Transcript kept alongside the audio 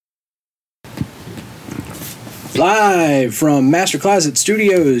Live from Master Closet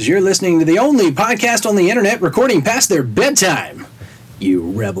Studios, you're listening to the only podcast on the internet recording past their bedtime.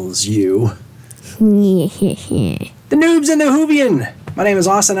 You rebels, you. The Noobs and the Whovian. My name is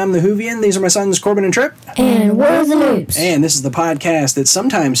Austin, I'm the Whovian. These are my sons, Corbin and Tripp. And we're the Noobs. And this is the podcast that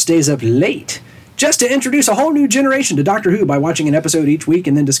sometimes stays up late just to introduce a whole new generation to Doctor Who by watching an episode each week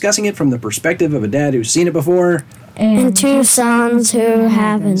and then discussing it from the perspective of a dad who's seen it before. And two sons who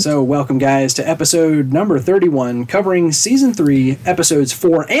haven't. So welcome, guys, to episode number 31, covering Season 3, Episodes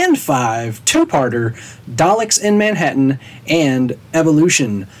 4 and 5, two-parter, Daleks in Manhattan and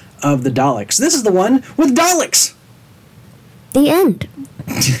Evolution of the Daleks. This is the one with Daleks! The end.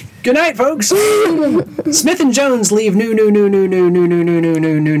 Good night, folks. Smith and Jones leave New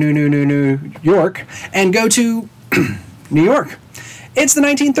York and go to New York. It's the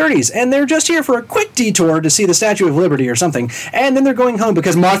 1930s, and they're just here for a quick detour to see the Statue of Liberty or something, and then they're going home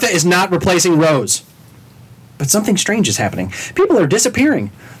because Martha is not replacing Rose. But something strange is happening. People are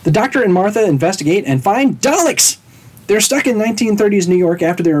disappearing. The Doctor and Martha investigate and find Daleks. They're stuck in 1930s New York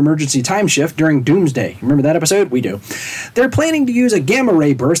after their emergency time shift during Doomsday. Remember that episode? We do. They're planning to use a gamma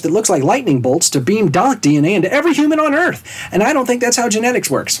ray burst that looks like lightning bolts to beam Dalek DNA into every human on Earth, and I don't think that's how genetics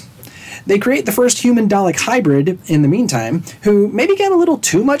works. They create the first human-Dalek hybrid in the meantime, who maybe got a little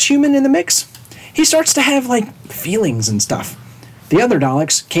too much human in the mix. He starts to have, feelings and stuff. The other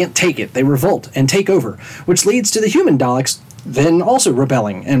Daleks can't take it. They revolt and take over, which leads to the human Daleks then also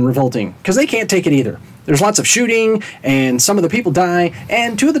rebelling and revolting, because they can't take it either. There's lots of shooting, and some of the people die,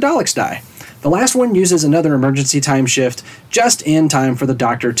 and two of the Daleks die. The last one uses another emergency time shift just in time for the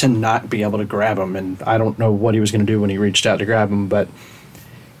Doctor to not be able to grab him, and I don't know what he was going to do when he reached out to grab him, but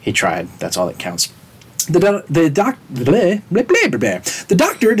he tried. That's all that counts. The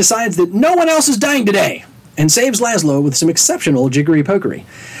Doctor decides that no one else is dying today and saves Laszlo with some exceptional jiggery-pokery.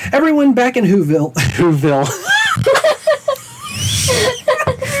 Everyone back in Whoville...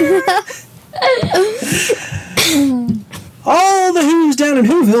 All the Who's down in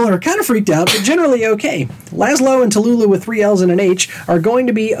Whoville are kind of freaked out, but generally okay. Laszlo and Tallulah with 3 L's and an H are going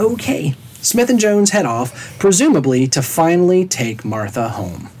to be okay. Smith and Jones head off, presumably to finally take Martha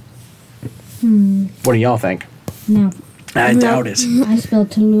home. What do y'all think? No. I doubt it. I spelled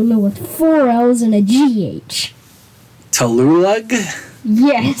Tallulah with 4 L's and a GH. Tallulah?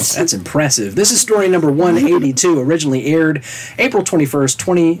 Yes. That's impressive. This is story number 182, originally aired April 21st,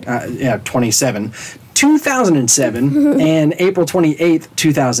 2007, and April 28th,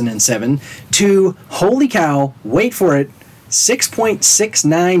 2007, to, holy cow, wait for it,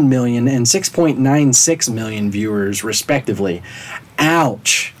 6.69 million and 6.96 million viewers, respectively.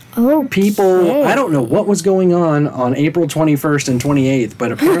 Ouch. Oh, people, I don't know what was going on April 21st and 28th,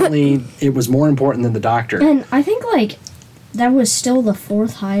 but apparently it was more important than the Doctor. And I think, that was still the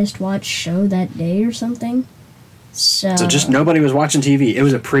 4th highest watched show that day or something. So just nobody was watching TV. It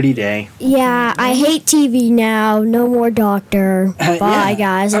was a pretty day. Yeah, I hate TV now. No more Doctor. Bye,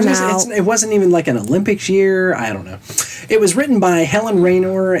 guys. I'm out. It wasn't even like an Olympics year. I don't know. It was written by Helen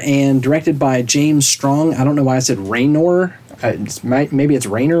Raynor and directed by James Strong. I don't know why I said Raynor. Maybe it's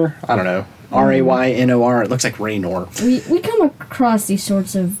Raynor. I don't know. Raynor. It looks like Raynor. We come across these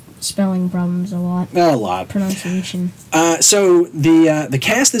sorts of spelling problems a lot. A lot. Pronunciation. So the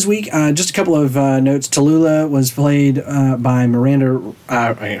cast this week, just a couple of notes. Tallulah was played by Miranda.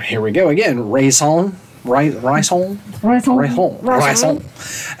 Here we go again. Riceholm,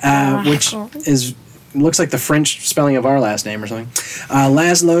 which looks like the French spelling of our last name or something.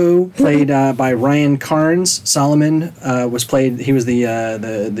 Laszlo, played by Ryan Carnes. Solomon was played. He was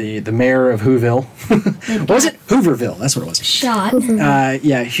the mayor of Whoville. Was it Hooverville? That's what it was. Shot.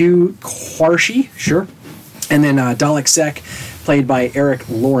 Hugh Quarshie, sure. And then Dalek Sec, played by Eric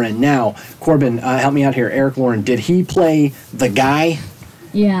Lauren. Now, Corbin, help me out here. Eric Lauren, did he play the guy?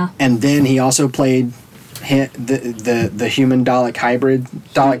 Yeah. And then he also played the human Dalek hybrid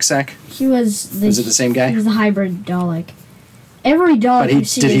Dalek Sec? Was it the same guy? He was the hybrid Dalek. Every Dalek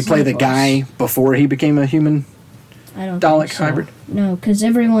But did he play the guy before he became a human Dalek hybrid? No, because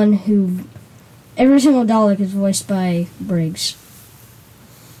every single Dalek is voiced by Briggs.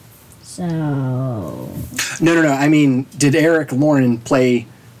 So... No. I mean, did Eric Lauren play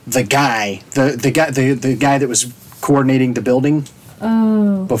the guy, the guy that was coordinating the building?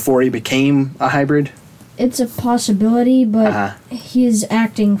 Oh. Before he became a hybrid? It's a possibility, but his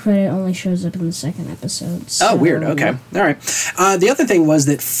acting credit only shows up in the 2nd episode. So. Oh, weird. Okay. All right. The other thing was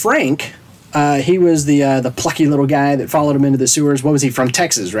that Frank, he was the plucky little guy that followed him into the sewers. What was he, from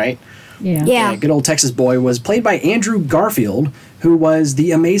Texas, right? Yeah. Good old Texas boy, was played by Andrew Garfield, who was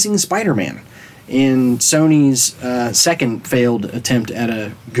the Amazing Spider-Man in Sony's second failed attempt at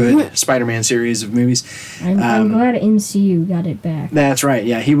a good Spider-Man series of movies. I'm glad MCU got it back. That's right.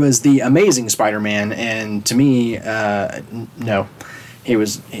 Yeah, he was the Amazing Spider-Man, and to me, no, he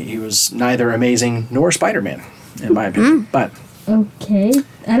was neither amazing nor Spider-Man, in my opinion. But okay,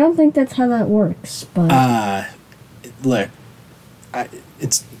 I don't think that's how that works. But look,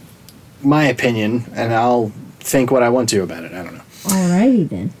 it's my opinion, and I'll think what I want to about it. I don't know. Alrighty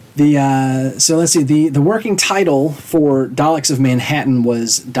then. So let's see. The working title for Daleks of Manhattan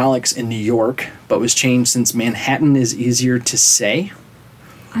was Daleks in New York, but was changed since Manhattan is easier to say.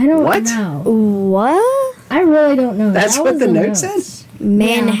 I don't What? know. What? I really don't know. That's That what was the note notes. says?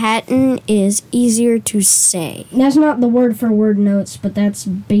 Manhattan is easier to say. That's not the word for word notes, but that's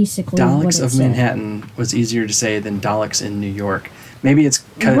basically what Daleks it of said. Manhattan was easier to say than Daleks in New York. Maybe it's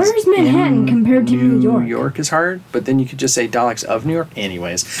because Where's Manhattan compared to New York? New York is hard, but then you could just say Daleks of New York.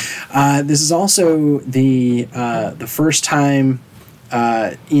 Anyways, this is also the first time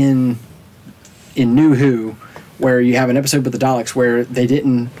in New Who where you have an episode with the Daleks where they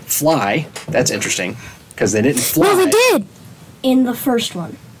didn't fly. That's interesting because they didn't fly. No, they did. In the first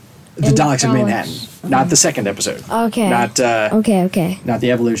one. The In Daleks of Daleks. Manhattan, not the second episode. Okay. Not Okay. not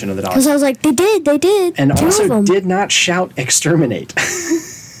the evolution of the Because Daleks. I was like, they did. And Two of also them. did not shout exterminate.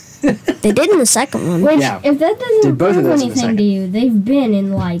 They did in the second one. Which, Yeah. if that Did doesn't both of prove those in the anything second. to you, they've been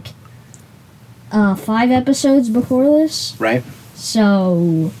in like 5 episodes before this. Right?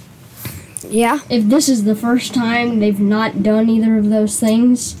 So, Yeah. if this is the first time they've not done either of those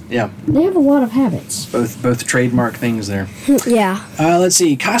things, Yeah. they have a lot of habits. Both trademark things there. Yeah. Let's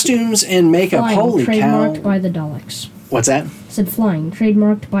see. Costumes and makeup. Flying, Holy trademarked cow. by the Daleks. What's that? Said flying,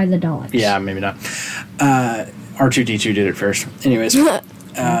 trademarked by the Daleks. Yeah, maybe not. R2D2 did it first. Anyways,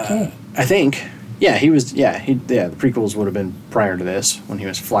 Okay. I think, yeah, the prequels would have been prior to this when he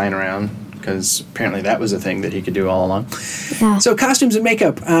was flying around because apparently that was a thing that he could do all along. Yeah. So costumes and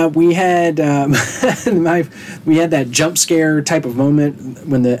makeup, we had we had that jump scare type of moment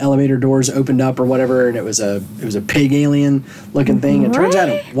when the elevator doors opened up or whatever, and it was a pig alien looking thing. It turns out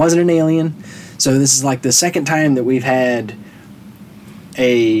it wasn't an alien. So this is like the second time that we've had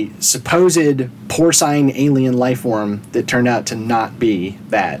a supposed porcine alien life form that turned out to not be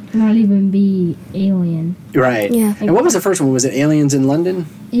that. Not even be alien. Right. Yeah. And what was the first one? Was it Aliens in London?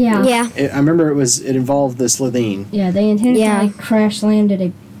 Yeah. Yeah. I remember it involved the Slitheen. Yeah, they intended Yeah. to like crash landed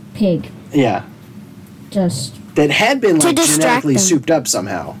a pig. Yeah. Just That had been To like distract genetically them. souped up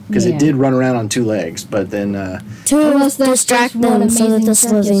somehow because Yeah. it did run around on 2 legs, but then To Unless that's distract just one them so that amazing the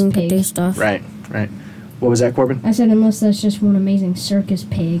circus Slitheen pig. could do stuff. right. What was that, Corbin? I said unless that's just one amazing circus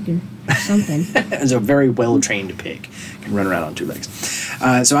pig or something. It was a very well trained pig, can run around on 2 legs.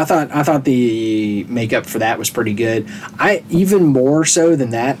 So I thought the makeup for that was pretty good. I even more so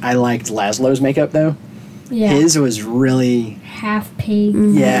than that, I liked Laszlo's makeup though. Yeah. His was really Half pig.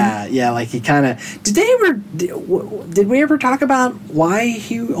 yeah, like he kind of did we ever talk about why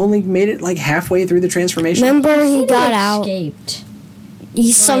he only made it like halfway through the transformation? Remember, he He got out. escaped.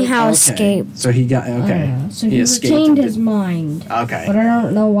 He somehow Okay. escaped. So he got okay. So he escaped retained and his did- mind. Okay. But I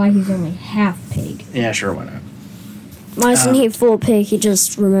don't know why he's only half pig. Yeah, sure, why not? Why isn't he full pig? He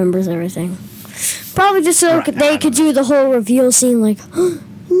just remembers everything. Probably just so Right, I they don't could do the whole reveal scene like,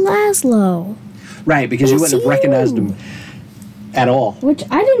 Laszlo. Right, because you wouldn't have recognized him at all. Which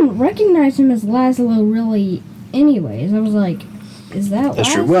I didn't recognize him as Laszlo really anyways. I was like, is that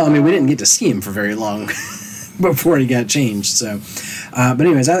That's true. Laszlo? Well, I mean, we didn't get to see him for very long before he got changed. So, but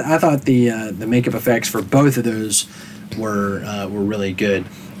anyways, I thought the makeup effects for both of those were really good.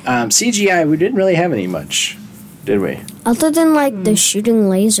 CGI, we didn't really have any much, did we? Other than like the shooting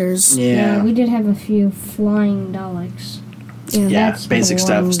lasers. Yeah, we did have a few flying Daleks. Yeah, That's basic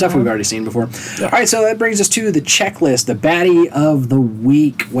stuff. boring, Stuff though. we've already seen before. All right, so that brings us to the checklist. The baddie of the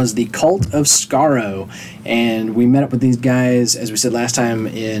week was the Cult of Skaro. And we met up with these guys, as we said last time,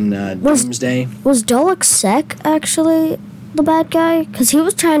 in Doomsday. Was Dalek Sec actually the bad guy? Because he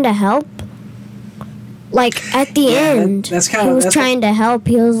was trying to help. Like, at the end, that's he was trying to help.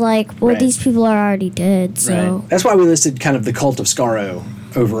 He was like, well, Right. these people are already dead, so... Right. That's why we listed kind of the Cult of Skaro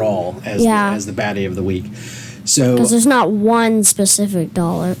overall as, Yeah. as the baddie of the week. So, Because there's not one specific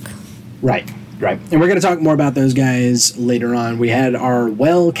Dalek. right. And we're going to talk more about those guys later on. We had our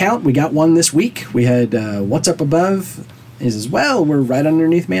well count. We got one this week. We had What's Up Above is as well. We're right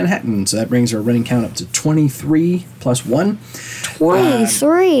underneath Manhattan. So that brings our running count up to 23 plus 1.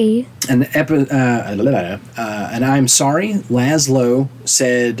 23? And I'm sorry. Laszlo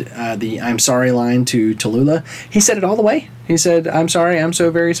said the I'm sorry line to Tallulah. He said it all the way. He said, I'm sorry. I'm so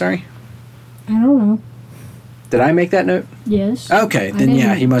very sorry. I don't know. Did I make that note? Yes. Okay, then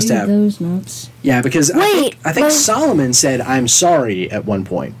yeah, he must have. Those notes. Yeah, because I think Solomon said, "I'm sorry" at one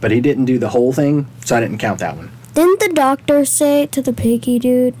point, but he didn't do the whole thing, so I didn't count that one. Didn't the doctor say to the piggy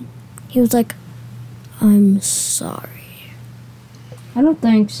dude, he was like, "I'm sorry"? I don't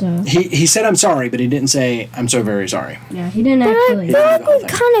think so. He said, "I'm sorry," but he didn't say, "I'm so very sorry." Yeah, he didn't But actually. I feel like we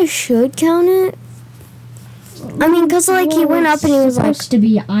kind of should count it. I mean, because, like, he went up and he was like... It's supposed to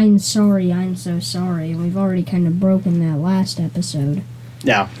be, "I'm sorry, I'm so sorry." We've already kind of broken that last episode.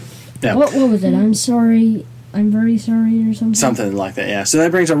 Yeah. What was it? "I'm sorry, I'm very sorry," or something? Something like that, yeah. So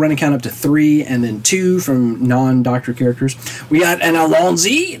that brings our running count up to 3, and then 2 from non-Doctor characters. We got an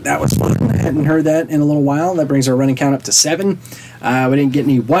Alonzi. That was fun. I hadn't heard that in a little while. That brings our running count up to 7. We didn't get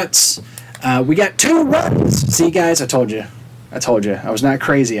any whats. We got 2 runs. See, guys, I told you. I was not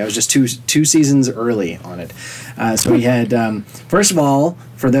crazy. I was just two seasons early on it. So we had, first of all,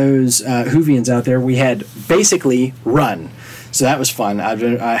 for those Whovians out there, we had basically Run. So that was fun.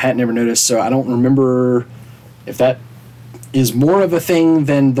 I had never noticed, so I don't remember if that is more of a thing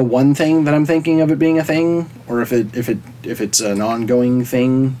than the one thing that I'm thinking of it being a thing, or if it's an ongoing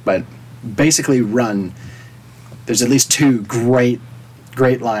thing. But basically Run. There's at least 2 great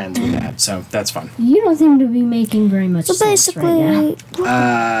lines with that, so that's fun. You don't seem to be making very much sense right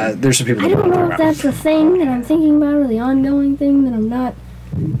now. There's some people I don't know if that's the thing that I'm thinking about or the ongoing thing that I'm not.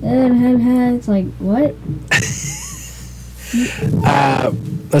 It's like, what?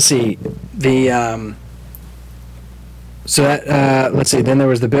 Let's see. Let's see. Then there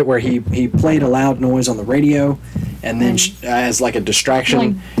was the bit where he played a loud noise on the radio, and then as like a distraction, Like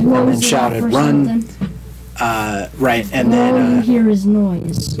and then blows it shouted up or "Run!" something. Right, and All you then hear is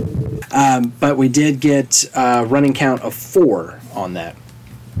noise. but we did get a running count of 4 on that.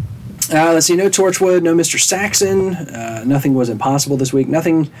 Let's see. No Torchwood, no Mr. Saxon. Nothing was impossible this week.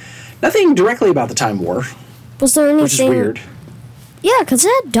 Nothing directly about the Time War. Was there anything... Which is weird. Yeah, because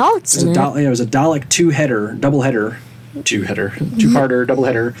it had Daleks in it. It was a Dalek two-parter, doubleheader.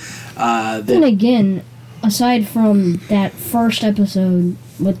 Then again, aside from that first episode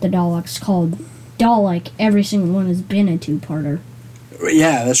with the Daleks called Dalek, every single one has been a 2-parter.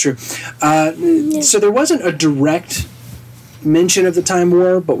 Yeah, that's true. So there wasn't a direct mention of the Time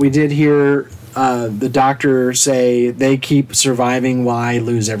War, but we did hear the Doctor say they keep surviving while I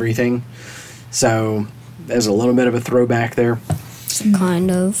lose everything. So there's a little bit of a throwback there. Kind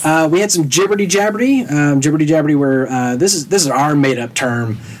of. We had some jibberty jabberty, where this is our made up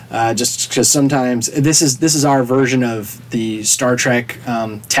term, just because sometimes this is our version of the Star Trek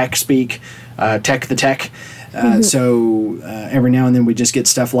tech speak, tech the tech. So every now and then we just get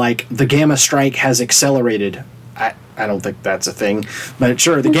stuff like the gamma strike has accelerated. I don't think that's a thing, but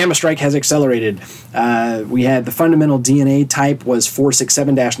sure, the gamma strike has accelerated. We had the fundamental DNA type was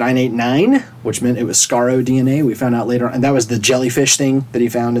 467-989, which meant it was Scaro DNA. We found out later on, and that was the jellyfish thing that he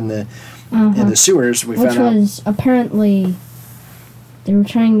found in the sewers. Which was apparently they were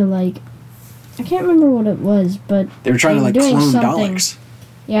trying to I can't remember what it was, but they were trying to clone something. Daleks.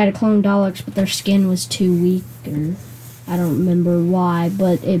 Yeah, to clone Daleks, but their skin was too weak, or I don't remember why,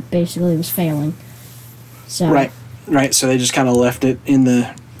 but it basically was failing. So Right. So they just kind of left it in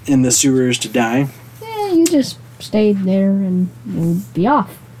the sewers to die. Yeah, you just stayed there and we'll be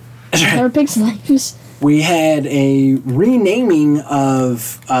off. Our pig's lives. We had a renaming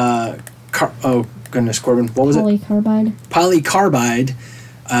of oh goodness, Corbin, what was Polycarbide. it? Polycarbide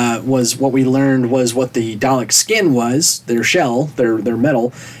was what we learned was what the Dalek skin was, their shell, their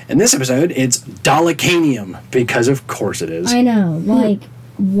metal. In this episode, it's Dalekanium, because of course it is. I know,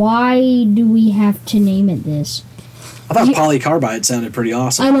 why do we have to name it this? I thought polycarbide sounded pretty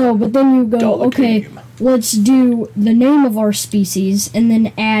awesome. I know, but then you go, okay, Dalekanium. let's do the name of our species and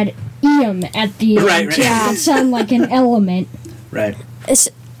then add "ium" at the end Right. to make it sound like an element. Right. It's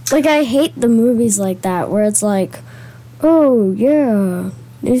I hate the movies like that where it's like, oh yeah,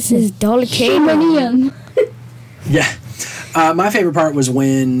 this is Dalekanium. Yeah. My favorite part was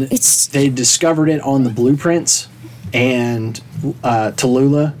when they discovered it on the blueprints, and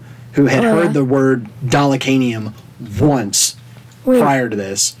Tallulah, who had heard the word Dalekanium once prior to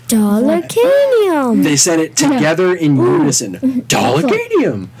this. Dalekanium. They said it together in unison.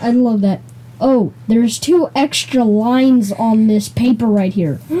 Dalekanium. I love that. Oh, there's 2 extra lines on this paper right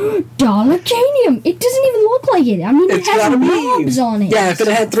here. Dalekanium. It doesn't even look like it. I mean, it has knobs on it. Yeah, if it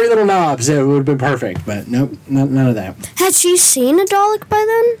had 3 little knobs, it would have been perfect. But nope, none of that. Had she seen a Dalek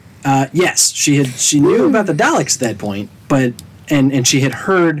by then? Yes, she knew about the Daleks at that point, but and she had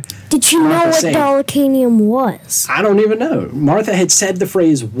heard. Did she know what Dalekanium was? I don't even know. Martha had said the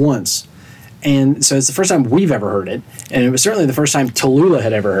phrase once, And so it's the first time we've ever heard it. And it was certainly the first time Tallulah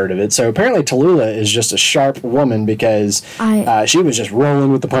had ever heard of it. So apparently Tallulah is just a sharp woman because she was just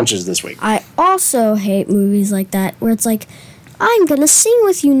rolling with the punches this week. I also hate movies like that where it's like, I'm going to sing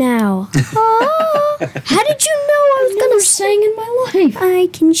with you now. How did you know I was going to sing in my life? I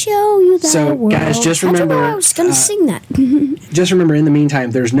can show you that So, world. guys, just remember... How'd you know I was going to sing that? Just remember, in the meantime,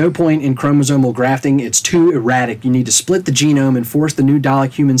 there's no point in chromosomal grafting. It's too erratic. You need to split the genome and force the new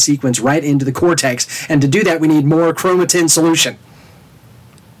Dalek human sequence right into the cortex. And to do that, we need more chromatin solution.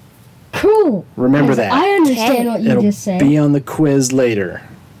 Cool. Remember that. I understand what you It'll just said. be on the quiz later.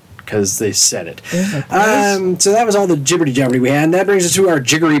 Because they said it. So that was all the jibberty jabberty we had. And that brings us to our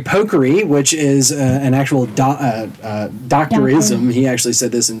jiggery pokery, which is an actual doctorism. He actually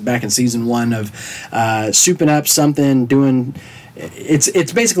said this back in season 1 of souping up something, doing.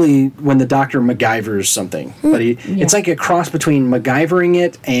 It's basically when the doctor MacGyvers something, but it's like a cross between MacGyvering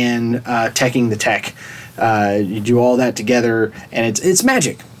it and teching the tech. You do all that together, and it's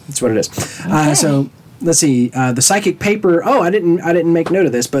magic. That's what it is. Okay. So. Let's see. The psychic paper. Oh, I didn't make note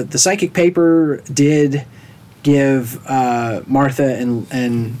of this, but the psychic paper did give Martha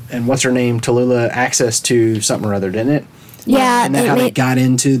and what's her name, Tallulah, access to something or other, didn't it? Yeah. And that's how they got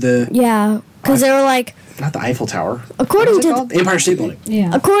into the. Yeah, because they were like. Not the Eiffel Tower. According to the Empire State Building.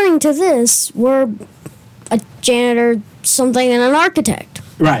 Yeah. According to this, we're a janitor, something, and an architect.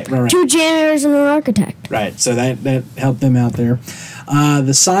 Right. 2 janitors and an architect. Right. So that helped them out there.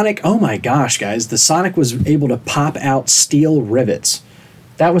 The Sonic, oh my gosh, guys, the Sonic was able to pop out steel rivets.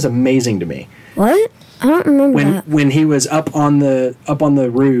 That was amazing to me. What? I don't remember that. When he was up on the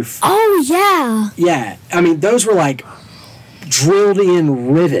roof. Oh yeah. Yeah, I mean those were like drilled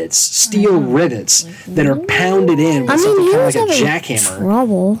in rivets, steel rivets that are pounded in with something he kind of was like a having jackhammer.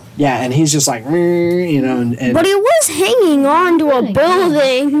 trouble. Yeah, and he's just like, and But he was hanging on to a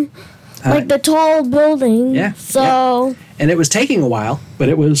building. Like the tall building. Yeah. So. Yeah. And it was taking a while, but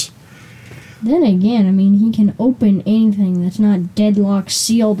it was. Then again, I mean, he can open anything that's not deadlock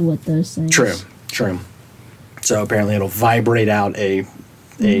sealed with those things. True. So apparently it'll vibrate out a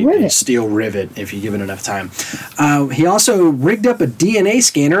steel rivet if you give it enough time. He also rigged up a DNA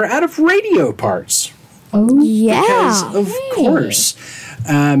scanner out of radio parts. Oh, Yeah. Because of course.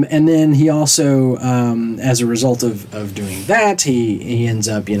 And then he also, as a result of doing that, he ends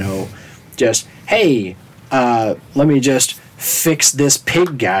up, just, hey, let me just fix this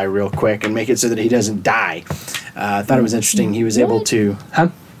pig guy real quick and make it so that he doesn't die. I thought it was interesting. He was able to... Huh?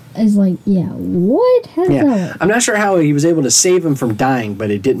 It's like, what? How does that work? I'm not sure how he was able to save him from dying,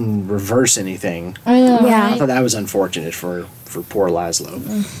 but it didn't reverse anything. I know, Yeah. I right? thought that was unfortunate for poor Laszlo.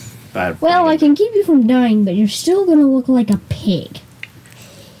 But, Well, I can keep you from dying, but you're still going to look like a pig.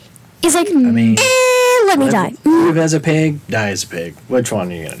 He's like, I mean... let me die. Live as a pig, die as a pig. Which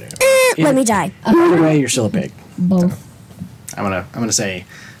one are you gonna do? Let me die. Either way, you're still a pig. Both. I'm gonna say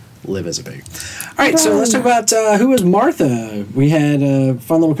live as a pig. All right, so let's talk about who was Martha. We had a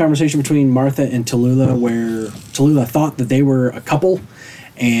fun little conversation between Martha and Tallulah, where Tallulah thought that they were a couple,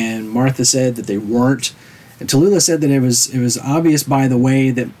 and Martha said that they weren't. And Tallulah said that it was obvious by the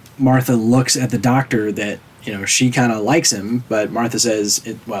way that Martha looks at the doctor that she kind of likes him, but Martha says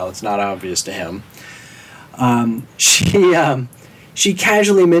it's not obvious to him. She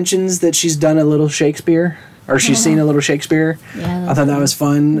casually mentions that she's done a little Shakespeare, or she's seen a little Shakespeare. Yeah, I thought that was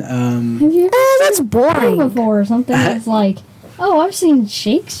fun. Have you ever That's seen boring. before or something that's like, oh, I've seen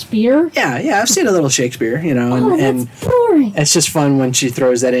Shakespeare. Yeah, I've seen a little Shakespeare, Oh, and that's boring. it's just fun when she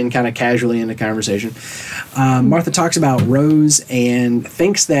throws that in kind of casually in the conversation. Martha talks about Rose and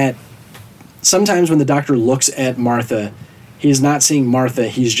thinks that sometimes when the doctor looks at Martha, he's not seeing Martha,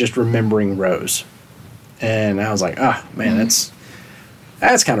 he's just remembering Rose. And I was like, oh, man, that's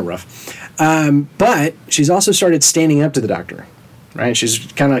kind of rough. But she's also started standing up to the doctor, right? She's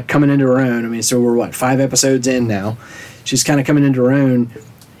kind of coming into her own. I mean, so we're, 5 episodes in now? She's kind of coming into her own.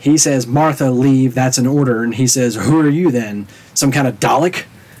 He says, Martha, leave, that's an order. And he says, who are you then? Some kind of Dalek?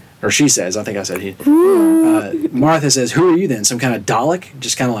 Or she says, I think I said he. Martha says, who are you then? Some kind of Dalek?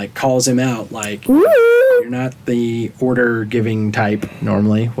 Just kind of like calls him out, like, you're not the order-giving type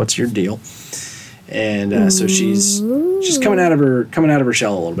normally. What's your deal? And so she's coming out of her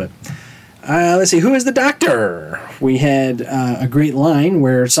shell a little bit. Let's see, who is the doctor? We had a great line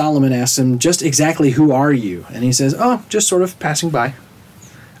where Solomon asks him, just exactly who are you? And he says, oh, just sort of passing by.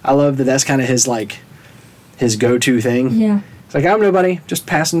 I love that that's kind of his go-to thing. Yeah. It's like, I'm nobody, just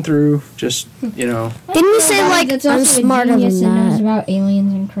passing through, just, Didn't you say That's I'm also smarter a genius than and knows that? about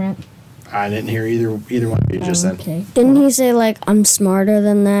aliens and crap. I didn't hear either one of you just then. Okay. Didn't he say I'm smarter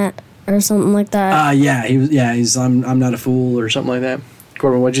than that or something like that? Yeah, he's I'm not a fool or something like that.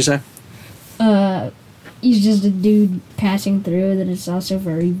 Corbin, what'd you say? He's just a dude passing through that is also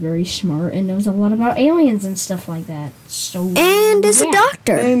very, very smart and knows a lot about aliens and stuff like that. So And is a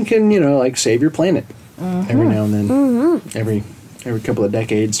doctor. And can, like, save your planet every now and then. Mm-hmm. Every couple of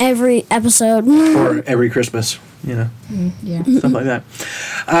decades. Every episode. Or every Christmas, Yeah. stuff like that.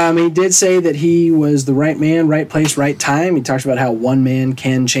 He did say that he was the right man, right place, right time. He talks about how one man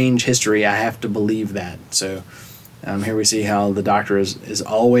can change history. I have to believe that. So here we see how the Doctor is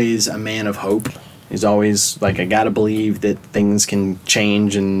always a man of hope. He's always like, I gotta believe that things can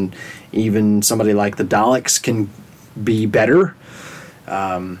change, and even somebody like the Daleks can be better.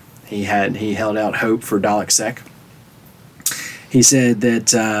 He held out hope for Dalek Sec. He said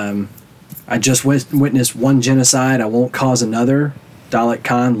that I just witnessed one genocide. I won't cause another. Dalek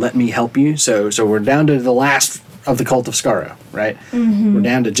Khan, let me help you. So we're down to the last of the Cult of Skaro, right? Mm-hmm. We're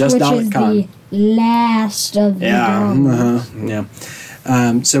down to just Which Dalek is Khan. The last of the yeah.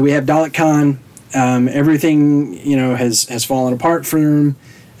 So we have Dalek Khan. Everything has fallen apart for him.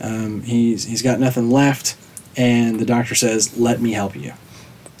 He's got nothing left, and the Doctor says, "Let me help you."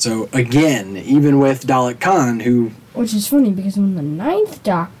 So again, even with Dalek Khan, which is funny because when the 9th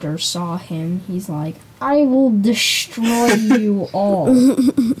Doctor saw him, he's like, "I will destroy you all."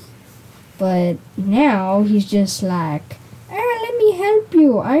 But now he's just like, let me help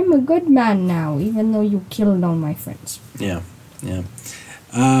you. I'm a good man now, even though you killed all my friends. Yeah.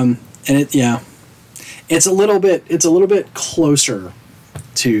 And it's a little bit closer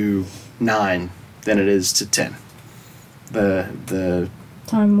to 9 than it is to 10. The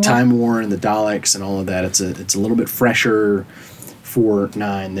Time War and the Daleks and all of that. It's a little bit fresher for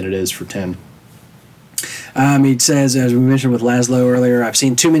 9 than it is for 10. He says, as we mentioned with Laszlo earlier, I've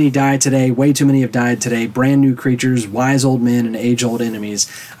seen too many die today. Way too many have died today. Brand new creatures, wise old men, and age-old enemies.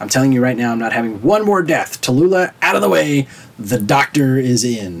 I'm telling you right now, I'm not having one more death. Tallulah, out of the way. The Doctor is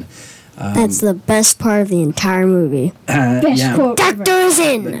in. That's the best part of the entire movie. Best quote ever. Doctor is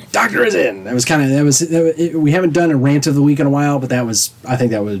in. The Doctor is in. We haven't done a rant of the week in a while, but I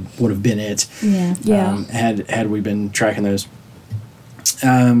think that would have been it. Yeah. Had we been tracking those.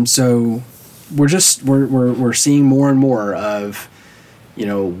 So we're seeing more and more of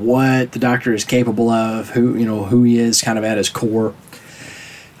what the Doctor is capable of, who he is kind of at his core.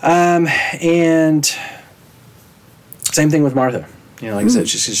 And same thing with Martha. Like I said,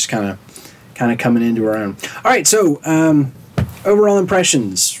 she's just kind of coming into her own. All right, so overall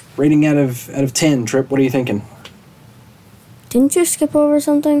impressions, rating out of 10. Trip, what are you thinking? Didn't you skip over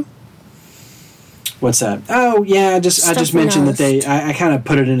something? What's that? Oh yeah, I just mentioned that I kind of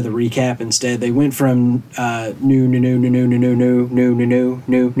put it into the recap instead. They went from New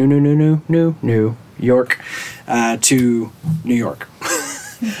York to New York.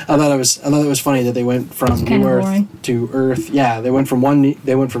 I thought it was funny that they went from New Earth to Earth. Yeah, they went from New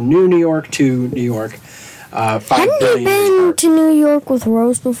York to New York. Hadn't you been to New York with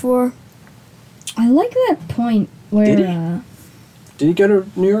Rose before? I like that point where. Did he go to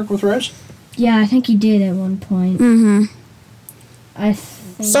New York with Rose? Yeah, I think he did at one point. Mm-hmm. I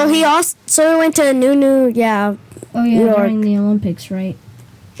think. So he went to New Oh yeah, during the Olympics, right?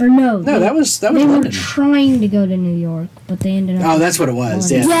 Or no, that was they London. were trying to go to New York, but they ended up. Oh, that's what it was.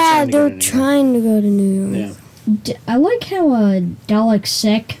 Yeah, they were trying to go to New York. Yeah. I like how Dalek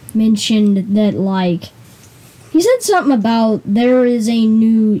Sec mentioned that, like, he said something about there is a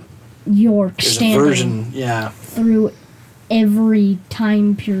New York There's standing a version, through every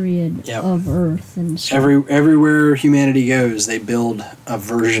time period of Earth and stuff. Everywhere humanity goes, they build a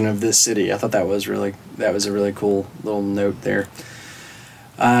version of this city. I thought that was a really cool little note there.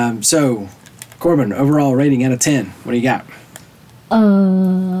 So, Corbin, overall rating out of 10. What do you got?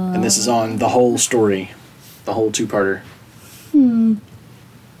 And this is on the whole story, the whole two-parter.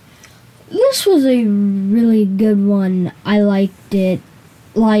 This was a really good one. I liked it.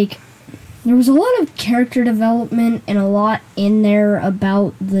 Like, there was a lot of character development and a lot in there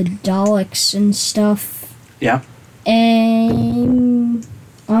about the Daleks and stuff. Yeah. And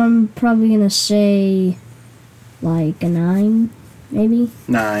I'm probably going to say, like, a 9. Maybe?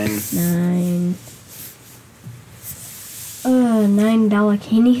 9. 9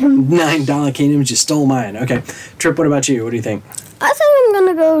 Dalekanium. 9 Dalekaniums, you stole mine. Okay. Trip, what about you? What do you think? I think I'm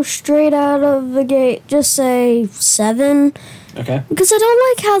gonna go straight out of the gate, just say 7. Okay. Because I don't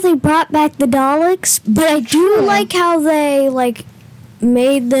like how they brought back the Daleks, but I do like how they,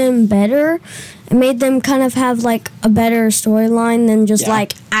 made them better and made them kind of have, a better storyline than just, I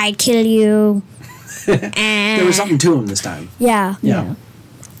kill you. There was something to them this time. Yeah.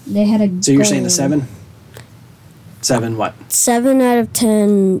 They had a So you're saying a 7? 7 what? 7 out of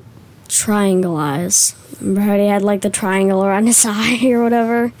 10 triangle eyes. Remember how he had like the triangle around his eye or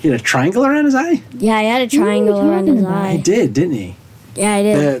whatever? He had a triangle around his eye? Yeah, he had a triangle around his He eye. did, didn't he? Yeah, he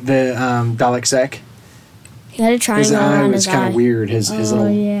did. The Dalek Sec. He had a His triangle eye around was his kind eye. of weird. His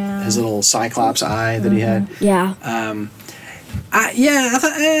yeah. little Cyclops eye that he had. Yeah. I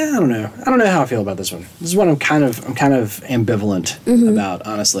don't know. I don't know how I feel about this one. This is what I'm kind of ambivalent about,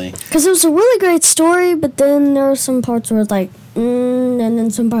 honestly. Because it was a really great story, but then there were some parts where it's like, and then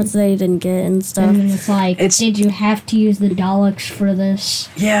some parts that you didn't get and stuff. And then it's like, did you have to use the Daleks for this?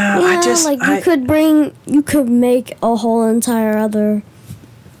 Yeah, you could make a whole entire other.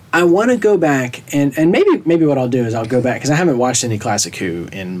 I want to go back and maybe what I'll do is I'll go back because I haven't watched any Classic Who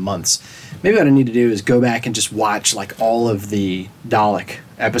in months. Maybe what I need to do is go back and just watch like all of the Dalek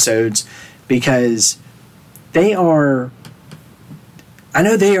episodes because they are. I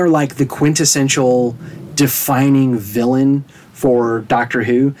know they are like the quintessential defining villain for Doctor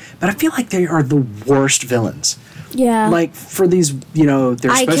Who, but I feel like they are the worst villains. Yeah. Like, for these, they're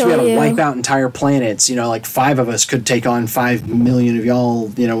supposed to be able to wipe out entire planets. Like 5 of us could take on 5 million of y'all,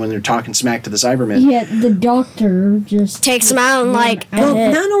 when they're talking smack to the Cybermen. Yeah, the Doctor just... takes them out and,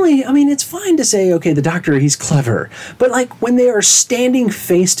 Well, not only... I mean, it's fine to say, okay, the Doctor, he's clever. But, like, when they are standing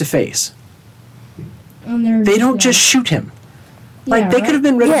face to face, they don't just shoot him. Like, they could have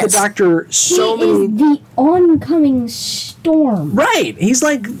been rid of the Doctor so many... He is the oncoming storm. Right. He's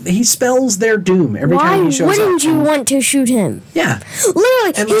like, he spells their doom every time he shows up. Why wouldn't you want to shoot him? Yeah.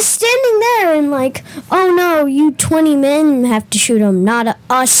 Literally, he's standing there and like, oh no, you 20 men have to shoot him, not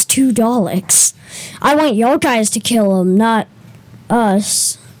us 2 Daleks. I want your guys to kill him, not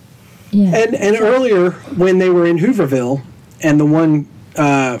us. Yeah. And earlier, when they were in Hooverville, and the one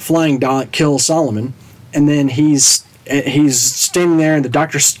flying Dalek kills Solomon, and then he's standing there, and the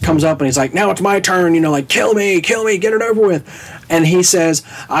Doctor comes up, and he's like, now it's my turn, like, kill me, get it over with. And he says,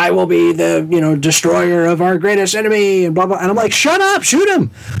 I will be the, destroyer of our greatest enemy, and blah, blah. And I'm like, shut up, shoot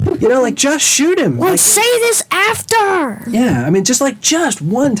him. Just shoot him. Let's say this after. Yeah, I mean, just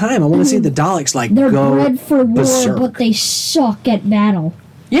one time, I want to see the Daleks, They're go bred for war, berserk. but they suck at battle.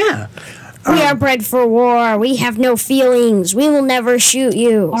 Yeah. We are bred for war. We have no feelings. We will never shoot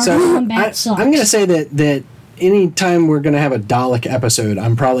you. Our combat sucks. I'm going to say that anytime we're going to have a Dalek episode,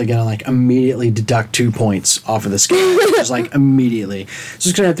 I'm probably going to immediately deduct 2 points off of the scale. Just immediately. It's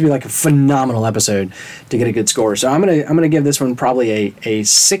just going to have to be a phenomenal episode to get a good score. So I'm going to give this one probably a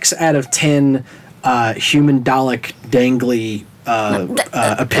 6 out of 10 human Dalek dangly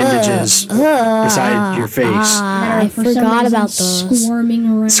appendages beside your face. I forgot about those. Squirming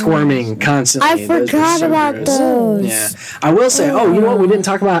around. Squirming constantly. I forgot about those. Yeah. I will say, you know what? We didn't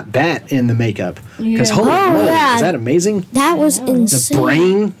talk about Bat in the makeup. Because holy moly, is that amazing? That was insane. The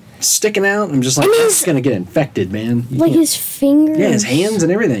brain sticking out. I'm just like, that's going to get infected, man. His fingers. Yeah, his hands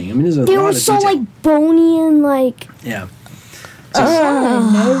and everything. I mean, there's a They lot were of so detail. bony and Yeah. I saw a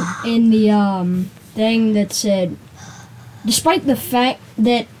note in the thing that said, despite the fact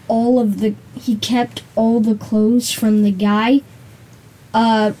that he kept all the clothes from the guy,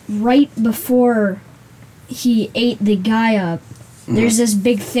 right before he ate the guy up, there's this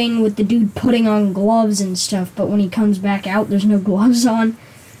big thing with the dude putting on gloves and stuff, but when he comes back out, there's no gloves on.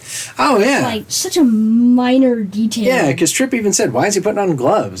 Oh, yeah. Such a minor detail. Yeah, because Tripp even said, why is he putting on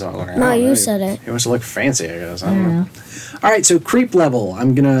gloves? I was like, No, you said it. He wants to look fancy, I guess. I don't know. All right, so creep level.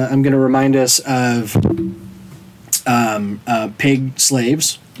 I'm gonna remind us of pig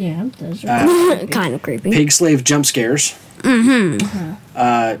slaves. Yeah, those are kind of creepy. Pig slave jump scares. Creepy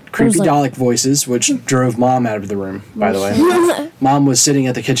Dalek voices, which drove Mom out of the room, by the way. Mom was sitting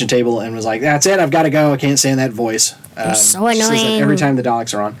at the kitchen table and was like, that's it, I've got to go. I can't stand that voice. So she says that annoying. every time the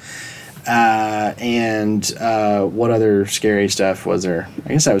Daleks are on. And what other scary stuff was there? I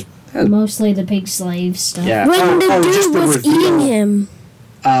guess that was mostly the pig slave stuff. yeah. When the just dude was reveal. eating him.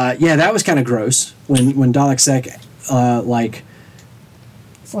 Yeah, that was kind of gross. When Dalek Sec, It's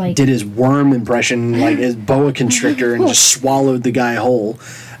like, did his worm impression, his boa constrictor, and just swallowed the guy whole.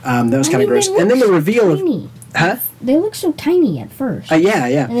 That was kind of gross. And then the reveal tiny. Huh? They look so tiny at first. Yeah.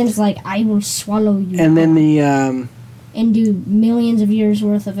 And then it's like, I will swallow you. And then the and do millions of years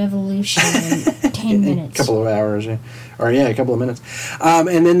worth of evolution in 10 minutes. a couple of hours, a couple of minutes. And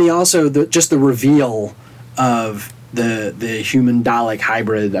then the reveal of the human Dalek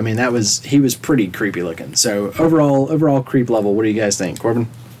hybrid. I mean, he was pretty creepy looking. So overall creep level. What do you guys think, Corbin?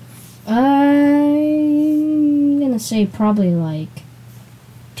 I'm gonna say probably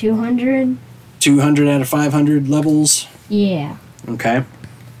 200. 200 out of 500 levels. Yeah. Okay.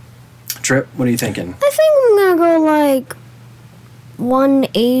 Tripp, what are you thinking? I think I'm gonna go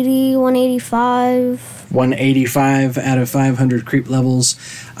 180, 185. 185 out of 500 creep levels.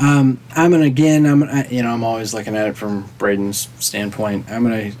 I'm always looking at it from Braden's standpoint. I'm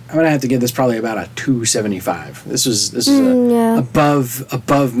gonna have to give this probably about a 275. This is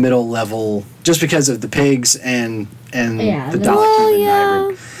above middle level, just because of the pigs and the Dalek human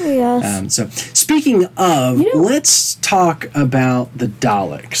hybrid. Yes. So speaking of, let's talk about the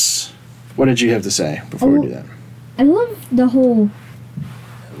Daleks. What did you have to say before we do that? I love the whole.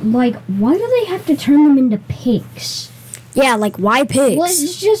 Like, why do they have to turn them into pigs? Yeah, like, why pigs?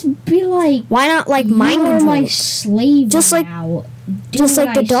 Let's just be like, why not, like, mind you're control? my slave Just like- now. just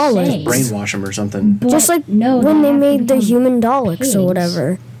like the Daleks. Brainwash them or something. But Just like no, when they have to made the become human Daleks pigs. or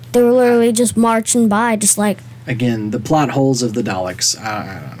whatever. They were literally just marching by, just like, Again, the plot holes of the Daleks.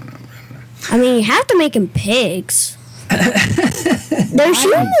 I don't know. I mean, you have to make them pigs. They're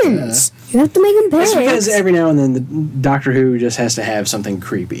humans. You have to make them pigs. It's because every now and then the Doctor Who just has to have something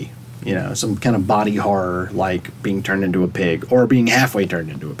creepy. Some kind of body horror, like being turned into a pig or being halfway turned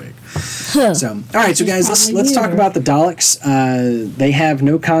into a pig. So, all right, so guys, let's talk about the Daleks. They have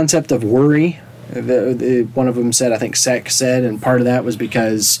no concept of worry. One of them said, I think Sek said, and part of that was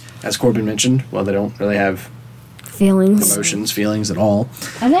because, as Corbin mentioned, they don't really have feelings feelings at all.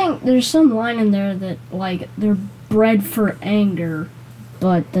 I think there's some line in there that, like, they're bred for anger,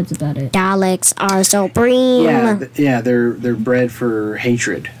 but that's about it. Daleks are supreme. They're bred for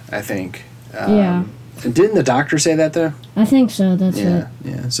hatred, I think. Yeah. Didn't the Doctor say that, though? I think so, that's it.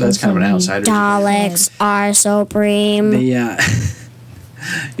 Yeah, so that's kind of an outsider. Daleks are supreme.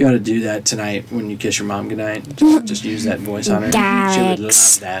 You ought to do that tonight when you kiss your mom goodnight. Just use that voice on her. Daleks. She would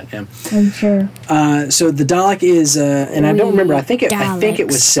love that. Yeah. I'm sure. So the Dalek is, and I don't remember. I think it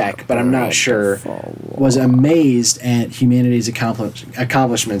was Sek, but I'm not sure. Was amazed at humanity's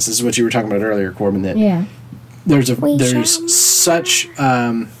accomplishments. This is what you were talking about earlier, Corbin. That there's such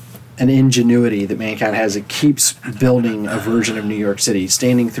an ingenuity that mankind has. It keeps building a version of New York City,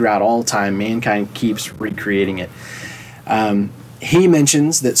 standing throughout all time. Mankind keeps recreating it. He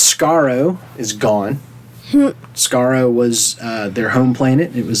mentions that Skaro is gone. Skaro was their home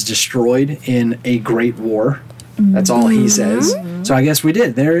planet. It was destroyed in a great war. That's all he says. So I guess we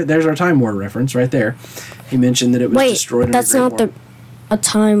did. There's our Time War reference right there. He mentioned that it was destroyed in a great war. That's not a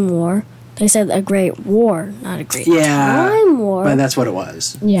Time War. They said a great war, not a great Time War. But that's what it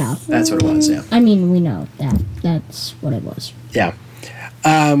was. Yeah. That's what it was, yeah. I mean, we know that. That's what it was. Yeah.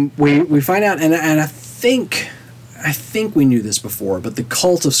 We find out, and I think we knew this before, but the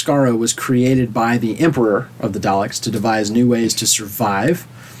cult of Skaro was created by the Emperor of the Daleks to devise new ways to survive.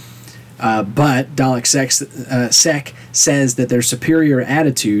 But Dalek Sek says that their superior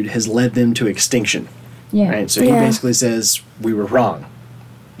attitude has led them to extinction. Yeah. Right? So he basically says, we were wrong,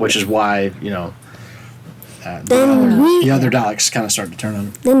 which is why, the other Daleks kind of started to turn on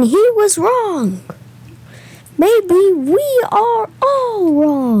him. Then he was wrong. Maybe we are all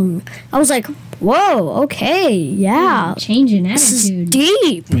wrong. I was like, whoa, okay, yeah. Change in This is attitude.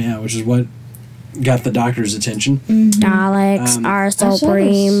 deep. Yeah, which is what got the Doctor's attention. Daleks are I saw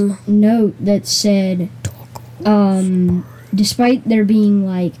supreme. this note that said, despite there being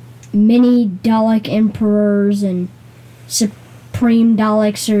like many Dalek emperors and supreme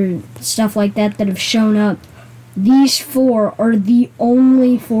Daleks or stuff like that have shown up, these 4 are the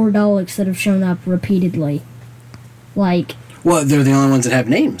only 4 Daleks that have shown up repeatedly. Like, Well, they're the only ones that have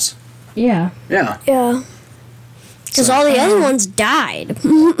names. yeah. Yeah. Yeah. Because all the other ones died.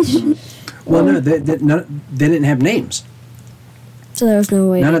 Well, no, they didn't have names. So there was no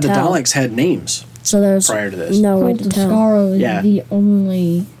way None to of the tell. Daleks had names So there's prior to this. no way Cult to of tell. Skaro is Yeah. the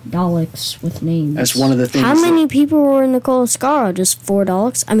only Daleks with names. That's one of the things. How many people were in the Cult of Skaro? Just 4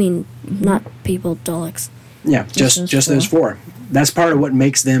 Daleks? I mean, not people, Daleks. Just those 4. That's part of what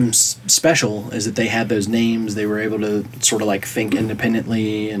makes them special, is that they had those names. They were able to sort of like think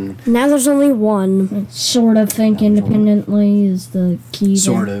independently and Now there's only 1. Sort of think independently is the key.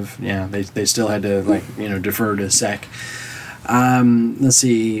 sort of, yeah. They still had to defer to Sek. Let's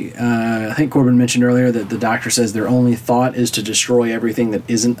see. I think Corbin mentioned earlier that the Doctor says their only thought is to destroy everything that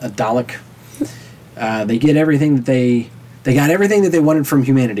isn't a Dalek. They get everything that they got everything that they wanted from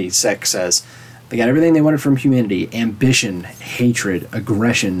humanity. Sek says they got everything they wanted from humanity: ambition, hatred,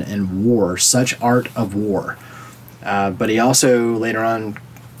 aggression, and war. Such art of war. But he also later on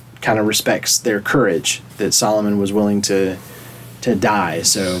kind of respects their courage, that Solomon was willing to die.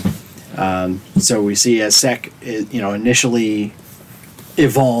 So we see as Sek, initially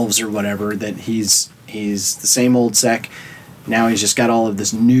evolves or whatever, that he's the same old Sek. Now he's just got all of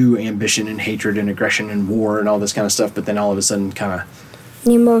this new ambition and hatred and aggression and war and all this kind of stuff. But then all of a sudden, kind of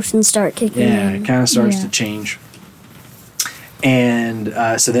The emotions start kicking in. it kind of starts to change. And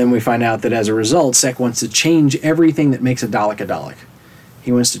so then we find out that as a result, Sek wants to change everything that makes a Dalek.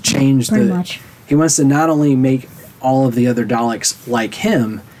 He wants to change Pretty much. He wants to not only make all of the other Daleks like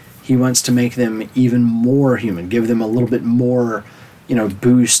him, he wants to make them even more human, give them a little bit more,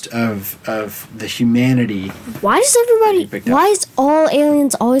 boost of the humanity. Why does all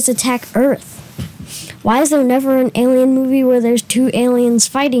aliens always attack Earth? Why is there never an alien movie where there's two aliens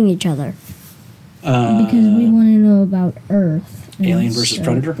fighting each other? Because we want to know about Earth. Alien versus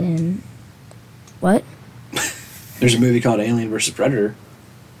Predator? What? There's a movie called Alien versus Predator.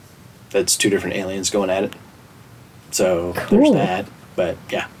 That's two different aliens going at it. So there's that. But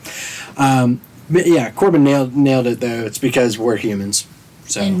yeah. But yeah, Corbin nailed it though. It's because we're humans.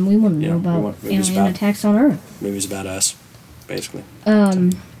 So, and we want to know about alien attacks on Earth. Movies about us, basically.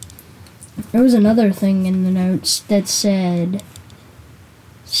 There was another thing in the notes that said,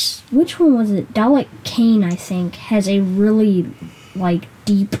 which one was it? Dalek Kane, I think, has a really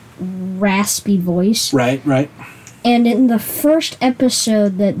deep, raspy voice. Right. And in the first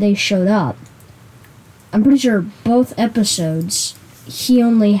episode that they showed up, I'm pretty sure both episodes, he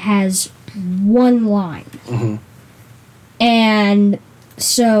only has one line. Mm-hmm. And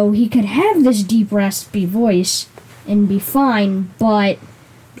so he could have this deep, raspy voice and be fine, but...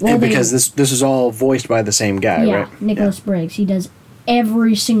 because this is all voiced by the same guy, right? Yeah, Nicholas Briggs. He does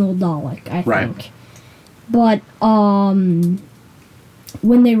every single Dalek, I think. But,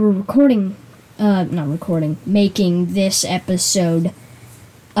 when they were making this episode,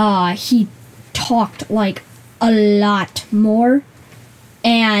 he talked, a lot more.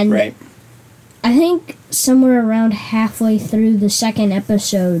 And I think somewhere around halfway through the second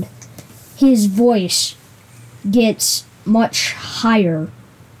episode, his voice gets much higher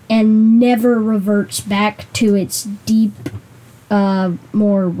and never reverts back to its deep,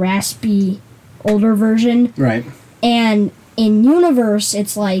 more raspy, older version. Right. And in universe,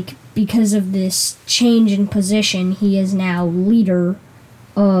 it's because of this change in position, he is now leader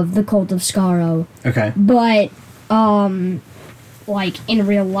of the Cult of Skaro. Okay. But, in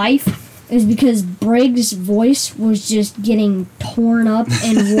real life, it was because Briggs' voice was just getting torn up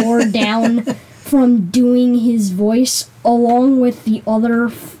and wore down from doing his voice, along with the other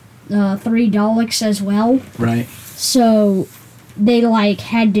three Daleks as well. Right. So they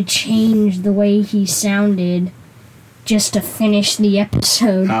had to change the way he sounded just to finish the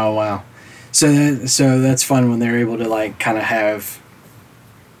episode. Oh wow! So that's fun when they're able to kind of have.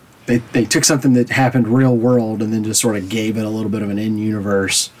 They took something that happened real world and then just sort of gave it a little bit of an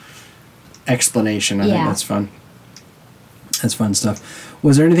in-universe explanation. I think that's fun. That's fun stuff.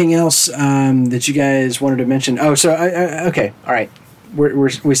 Was there anything else that you guys wanted to mention? Oh, so okay, all right.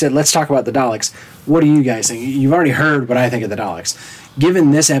 We said let's talk about the Daleks. What do you guys think? You've already heard what I think of the Daleks.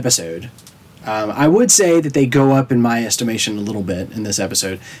 Given this episode, I would say that they go up in my estimation a little bit in this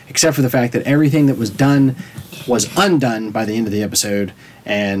episode, except for the fact that everything that was done was undone by the end of the episode,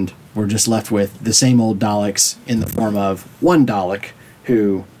 and we're just left with the same old Daleks in the form of one Dalek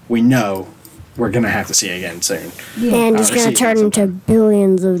who we know we're going to have to see again soon. Yeah. And it's going to turn into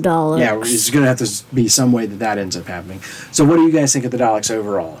billions of dollars. Yeah, it's going to have to be some way that ends up happening. So what do you guys think of the Daleks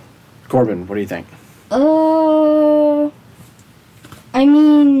overall? Corbin, what do you think? I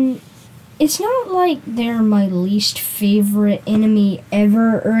mean, it's not like they're my least favorite enemy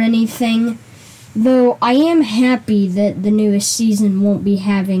ever or anything. Though I am happy that the newest season won't be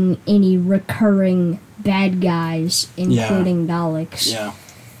having any recurring bad guys, including Daleks. Yeah.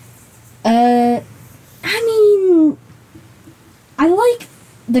 I mean, I like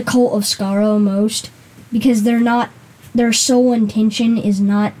the Cult of Skaro most because their sole intention is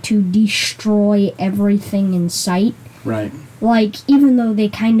not to destroy everything in sight. Right. Even though they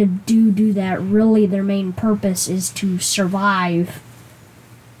kind of do that, really their main purpose is to survive.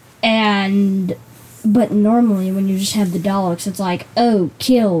 But normally when you just have the Daleks, it's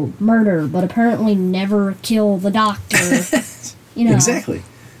kill, murder, but apparently never kill the Doctor. Exactly.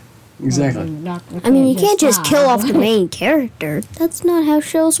 I mean, you can't just kill off the main character. That's not how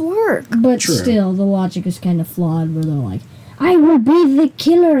shows work. But still, the logic is kind of flawed where they're like, I will be the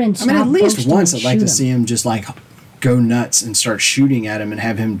killer and stop. I mean, at least once I'd like to see him just go nuts and start shooting at him and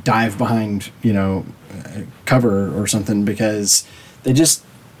have him dive behind, cover or something, because it's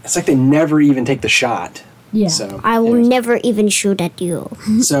like they never even take the shot. Yeah. So, I will never even shoot at you.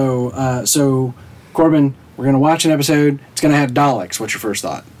 So Corbin, we're going to watch an episode. It's going to have Daleks. What's your first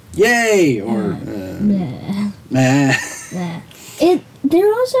thought? Yay! Or, nah. Nah.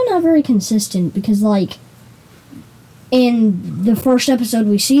 They're also not very consistent because, in the first episode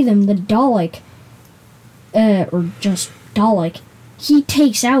we see them, the Dalek, or just Dalek, he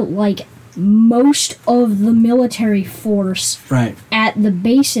takes out, most of the military force Right. at the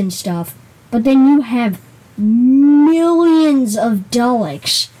base and stuff, but then you have millions of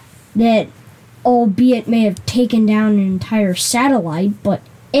Daleks that, albeit may have taken down an entire satellite, but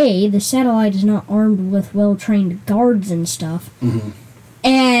the satellite is not armed with well-trained guards and stuff,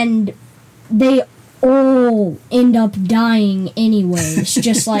 and they all end up dying anyways,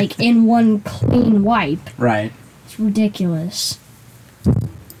 just like in one clean wipe. Right. It's ridiculous.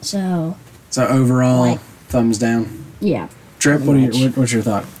 So overall, Like- thumbs down. yeah. Trip, what's your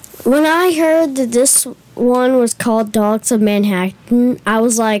thought? When I heard that this one was called Dogs of Manhattan, I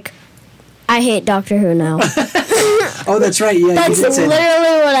was like, I hate Doctor Who now. Oh, that's right. Yeah, That's you did say literally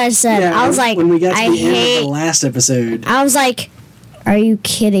that. what I said. Yeah, I was like, when we got to I the end of hate. the last episode. I was like, are you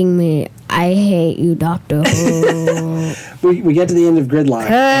kidding me? I hate you, Doctor Who. We get to the end of Gridlock,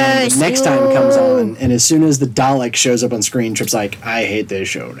 and the Curse next time you. comes on, and as soon as the Dalek shows up on screen, Trip's like, I hate this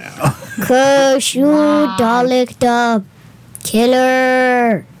show now. Curse you, Dalek the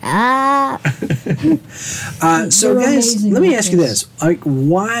killer. Ah. So, They're guys, amazing let me ask you actors. this. Like,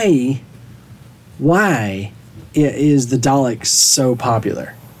 why is the Daleks so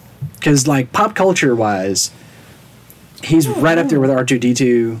popular? Because, like, pop culture-wise, he's right up there with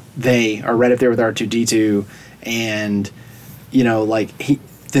R2-D2. They are right up there with R2-D2. And, you know, like,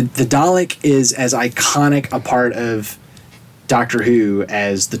 the Dalek is as iconic a part of Doctor Who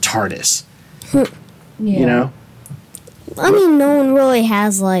as the TARDIS. Yeah. You know? I mean, no one really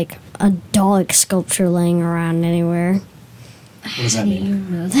has like a Dalek sculpture laying around anywhere. What does that How do mean? you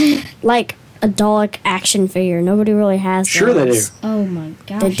know that? Like a Dalek action figure. Nobody really has. Sure they do. those. Oh my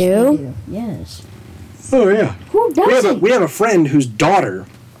gosh. They do? Yes. Oh, yeah. Who doesn't? We have a friend whose daughter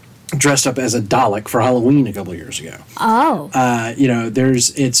dressed up as a Dalek for Halloween a couple years ago. Oh. You know,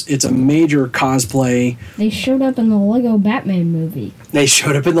 it's a major cosplay. They showed up in the Lego Batman movie. They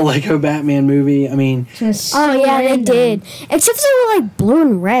showed up in the Lego Batman movie. I mean, Just Oh so yeah, they random. did. Except they were like blue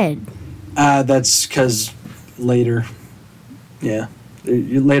and red. that's because later, yeah,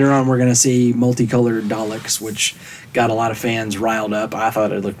 later on we're gonna see multicolored Daleks, which got a lot of fans riled up. I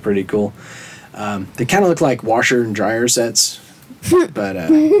thought it looked pretty cool. They kind of look like washer and dryer sets, but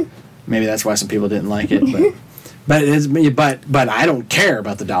maybe that's why some people didn't like it. But I don't care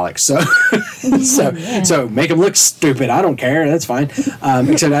about the Daleks, so make them look stupid. I don't care. That's fine.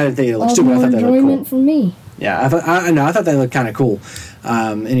 Except I didn't think it looked All the stupid. I more thought they looked enjoyment cool. for me. Yeah, I thought they looked kind of cool.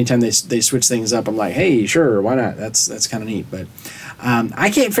 Anytime they switch things up, I'm like, hey, sure, why not? That's kind of neat. But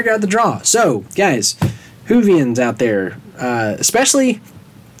I can't figure out the draw. So, guys, Whovians out there, especially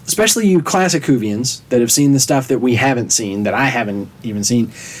you classic Whovians that have seen the stuff that we haven't seen, that I haven't even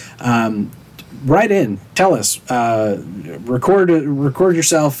seen, write in, tell us, record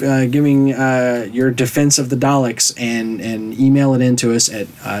yourself giving your defense of the Daleks and email it in to us at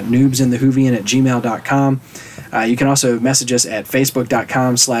noobsinthewhovian@gmail.com. You can also message us at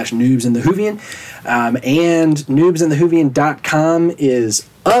facebook.com/noobsinthewhovian. And noobsinthewhovian.com is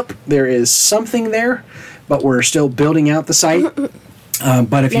up. There is something there, but we're still building out the site.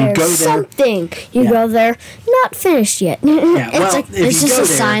 But if you There's go there, something. You Yeah. go there, not finished yet. well, if It's you just go a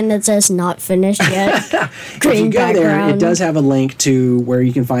there- sign that says not finished yet. if Green you go there, background. it does have a link to where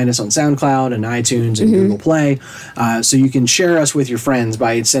you can find us on SoundCloud and iTunes and Google Play. So you can share us with your friends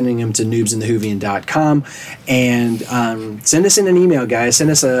by sending them to noobsinthewhovian.com. And send us in an email, guys.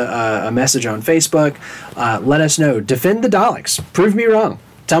 Send us a message on Facebook. Let us know. Defend the Daleks. Prove me wrong.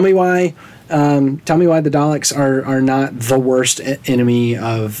 Tell me why the Daleks are not the worst enemy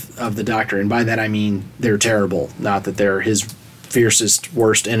of the Doctor. And by that I mean they're terrible. Not that they're his fiercest,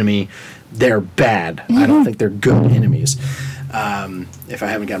 worst enemy. They're bad. I don't think they're good enemies. If I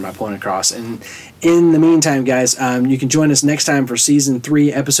haven't gotten my point across. And in the meantime, guys, you can join us next time for Season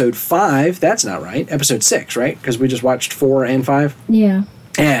 3, Episode 5. That's not right. Episode 6, right? Because we just watched 4 and 5. Yeah.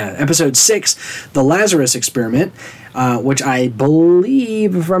 Yeah, Episode 6, The Lazarus Experiment, which I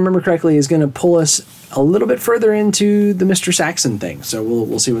believe, if I remember correctly, is going to pull us a little bit further into the Mr. Saxon thing. So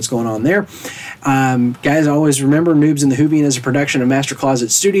we'll see what's going on there. Guys, always remember, Noobs in the Whovian is a production of Master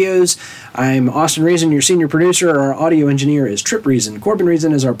Closet Studios. I'm Austin Reason, your senior producer. Our audio engineer is Trip Reason. Corbin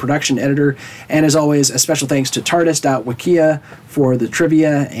Reason is our production editor. And as always, a special thanks to TARDIS.wikia for the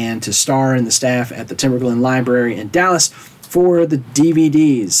trivia and to Star and the staff at the Timberglen Library in Dallas for the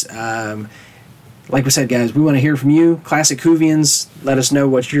DVDs. Like we said, guys, we want to hear from you, classic Whovians. Let us know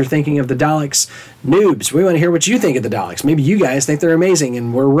what you're thinking of the Daleks. Noobs, we want to hear what you think of the Daleks. Maybe you guys think they're amazing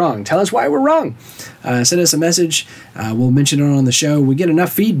and we're wrong. Tell us why we're wrong. Send us a message. We'll mention it on the show. We get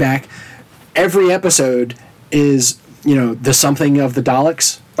enough feedback. Every episode is, the something of the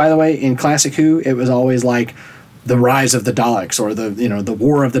Daleks. By the way, in Classic Who, it was always like, the Rise of the Daleks or the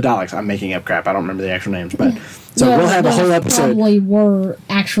War of the Daleks. I'm making up crap. I don't remember the actual names, but so we'll have a whole episode. Probably were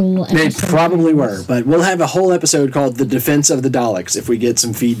actual. They probably were, but we'll have a whole episode called "The Defense of the Daleks" if we get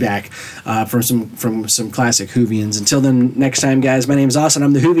some feedback from some classic Whovians. Until then, next time, guys. My name is Austin.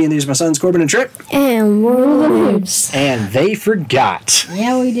 I'm the Whovian. These are my sons, Corbin and Trip. And we're the Hooves. And they forgot.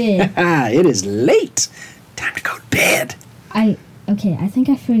 Yeah, we did. It is late. Time to go to bed. I think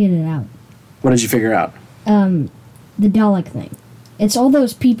I figured it out. What did you figure out? The Dalek thing. It's all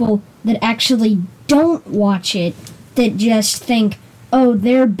those people that actually don't watch it that just think, oh,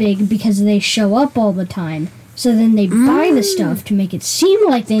 they're big because they show up all the time. So then they buy the stuff to make it seem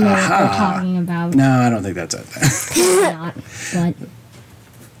like they know what they're talking about. No, I don't think that's it. Not, but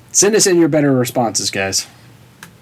Send us in your better responses, guys.